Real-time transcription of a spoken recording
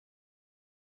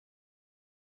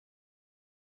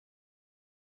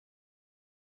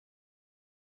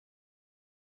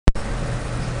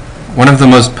One of the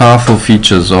most powerful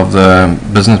features of the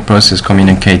business process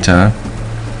communicator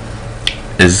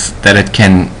is that it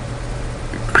can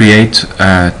create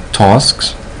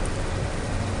tasks,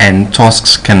 and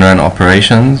tasks can run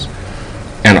operations,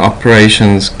 and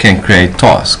operations can create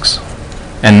tasks.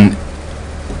 And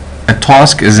a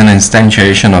task is an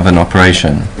instantiation of an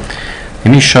operation. Let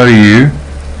me show you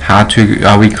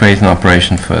how we create an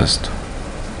operation first.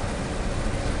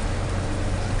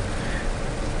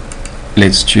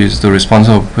 Let's choose the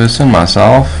responsible person,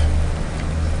 myself.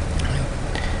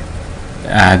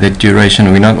 The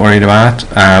duration we're not worried about.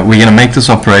 We're going to make this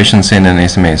operation send an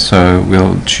SMS, so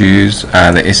we'll choose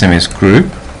the SMS group.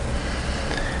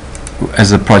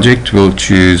 As a project, we'll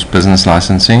choose business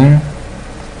licensing.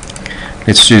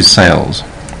 Let's choose sales.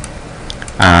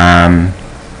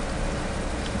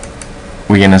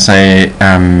 We're going to say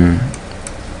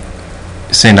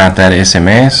send out that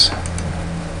SMS.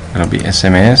 It'll be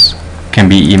SMS. Can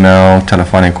be email,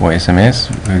 telephonic, or SMS.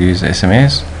 We'll use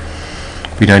SMS.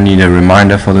 We don't need a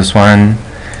reminder for this one.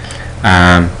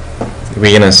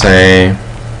 We're going to say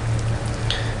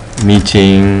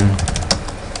meeting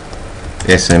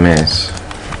SMS,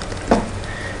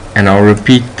 and I'll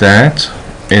repeat that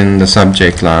in the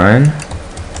subject line.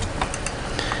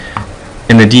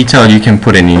 In the detail, you can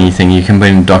put in anything. You can put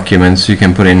in documents, you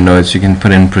can put in notes, you can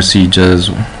put in procedures,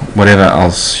 whatever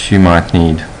else you might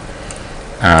need.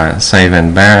 Save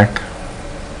and back.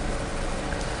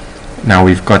 Now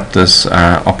we've got this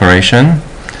operation.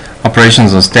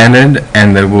 Operations are standard,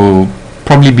 and they will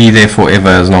probably be there forever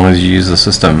as long as you use the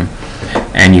system,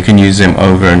 and you can use them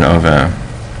over and over.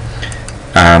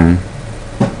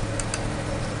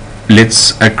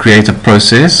 Let's create a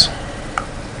process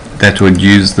that would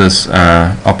use this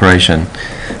operation.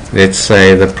 Let's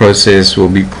say the process will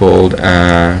be called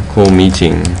call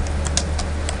meeting.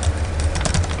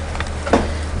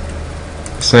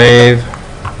 Save.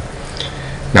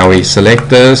 Now we select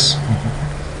this,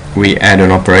 we add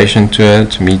an operation to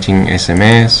it, meeting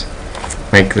SMS,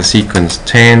 make the sequence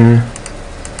 10,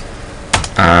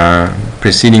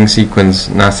 preceding sequence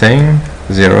nothing,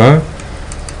 0,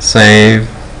 save,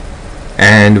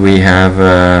 and we have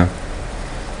a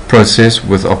process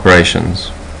with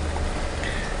operations.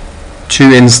 To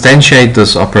instantiate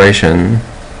this operation,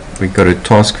 we go to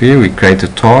task view, we create a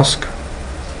task.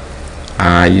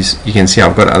 You can see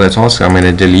I've got other tasks. I'm going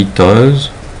to delete those.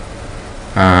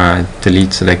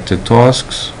 Delete selected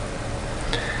tasks,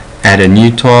 add a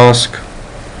new task.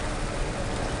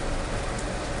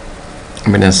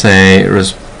 I'm going to say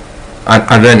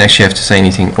I don't actually have to say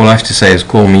anything. All I have to say is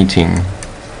call meeting,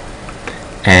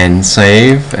 and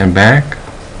save and back.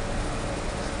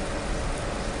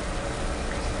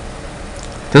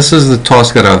 This is the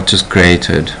task that I've just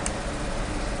created.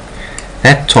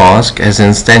 That task has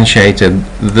instantiated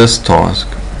this task.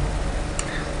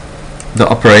 The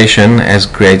operation has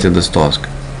created this task,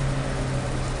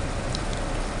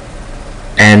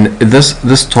 and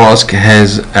this task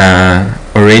has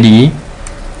already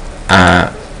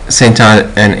sent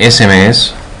out an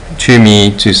SMS to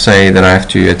me to say that I have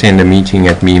to attend a meeting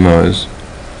at Mimo's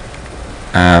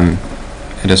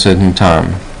at a certain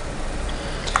time.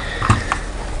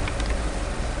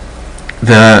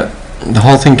 The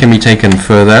whole thing can be taken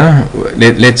further.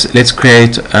 Let's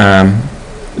create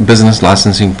business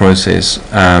licensing process.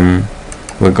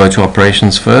 We'll go to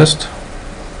operations first.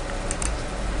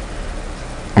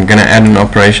 I'm going to add an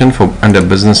operation for under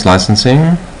business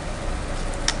licensing.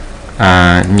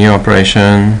 New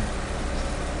operation.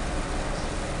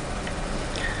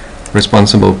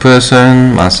 Responsible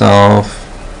person, myself.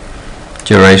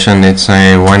 Duration, let's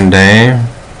say 1 day.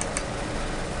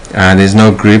 There's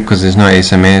no group because there's no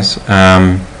SMS.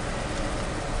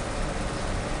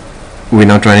 We're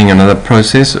not running another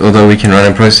process, although we can run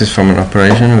a process from an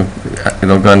operation.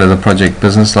 It'll go under the project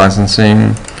business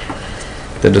licensing.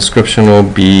 The description will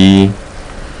be,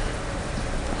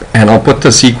 and I'll put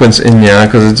the sequence in here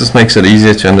because it just makes it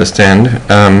easier to understand.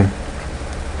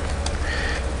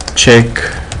 Check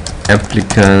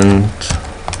applicant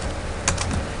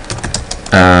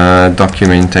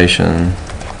documentation,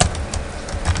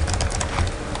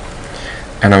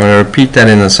 and I'm going to repeat that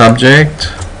in the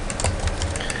subject.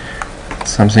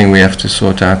 Something we have to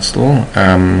sort out still.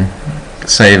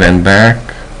 Save and back.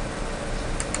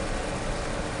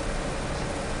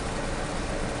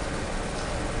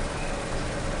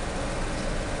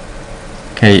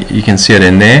 Okay, you can see it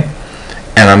in there,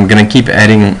 and I'm going to keep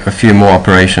adding a few more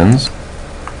operations.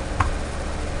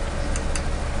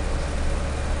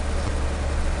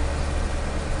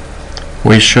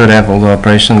 We should have all the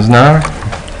operations now.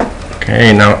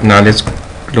 Okay, now let's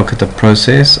look at the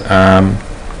process.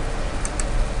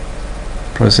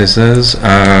 processes,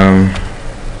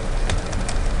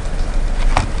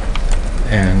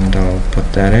 and I'll put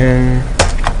that in,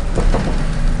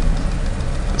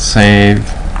 save,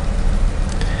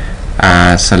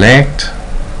 select,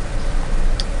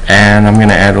 and I'm going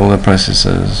to add all the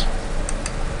processes.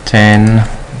 10,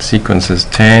 sequences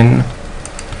 10,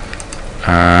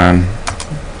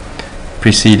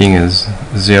 preceding is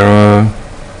 0,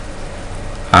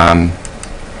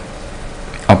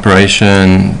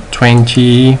 operation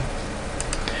 20,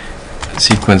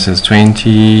 sequence is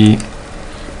 20,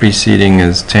 preceding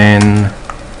is 10,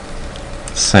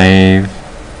 save,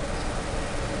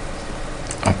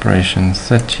 operation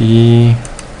 30,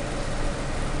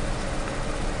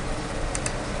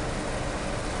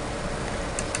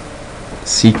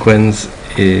 sequence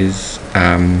is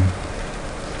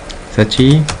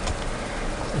 30,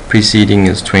 preceding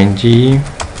is 20,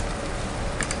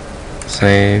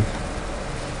 save,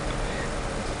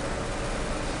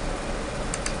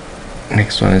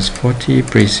 next one is 40,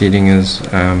 preceding is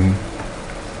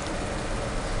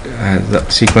the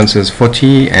sequence is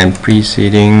 40 and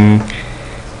preceding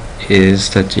is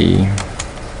 30,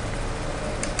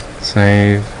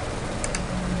 save,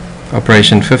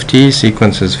 operation 50,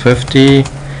 sequence is 50,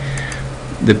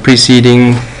 the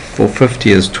preceding for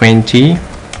 50 is 20,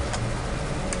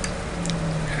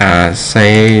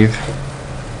 save,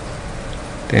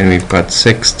 then we've got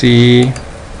 60,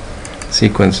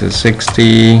 sequence is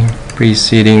 60,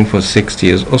 preceding for 60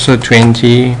 is also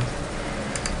 20,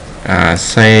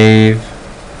 save,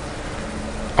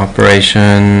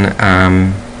 operation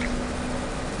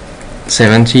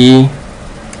 70,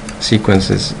 sequence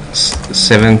is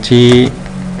 70,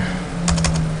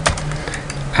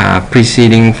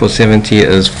 preceding for 70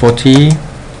 is 40,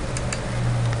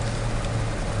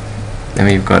 then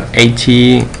we've got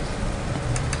 80,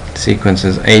 sequence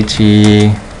is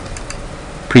 80,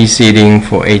 preceding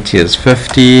for 80 is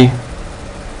 50,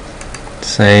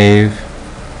 save,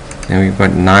 then we've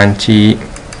got 90,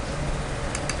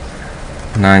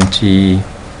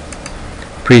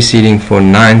 preceding for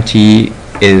 90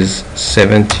 is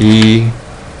 70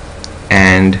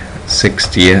 and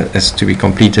 60 is to be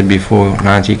completed before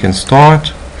 90 can start,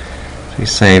 so we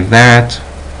save that.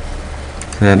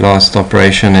 The last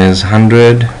operation is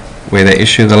 100 where they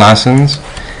issue the license,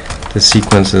 the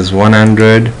sequence is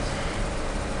 100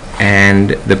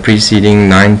 and the preceding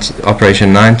 90,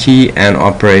 operation 90 and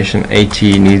operation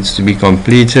 80 needs to be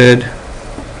completed.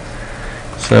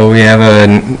 So we have a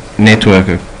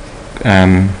network,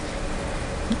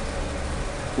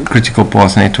 critical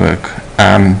path network.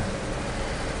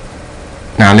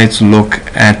 Now let's look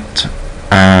at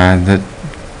the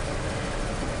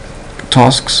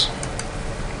tasks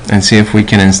and see if we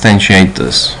can instantiate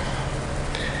this.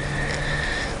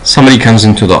 Somebody comes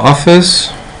into the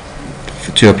office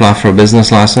to apply for a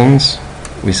business license.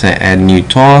 We say add new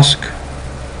task.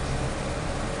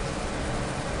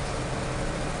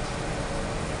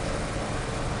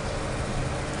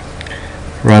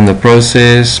 Run the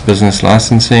process, business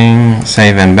licensing,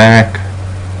 save and back.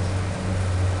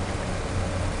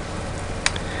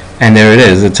 And there it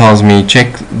is. It tells me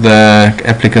check the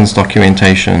applicant's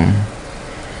documentation.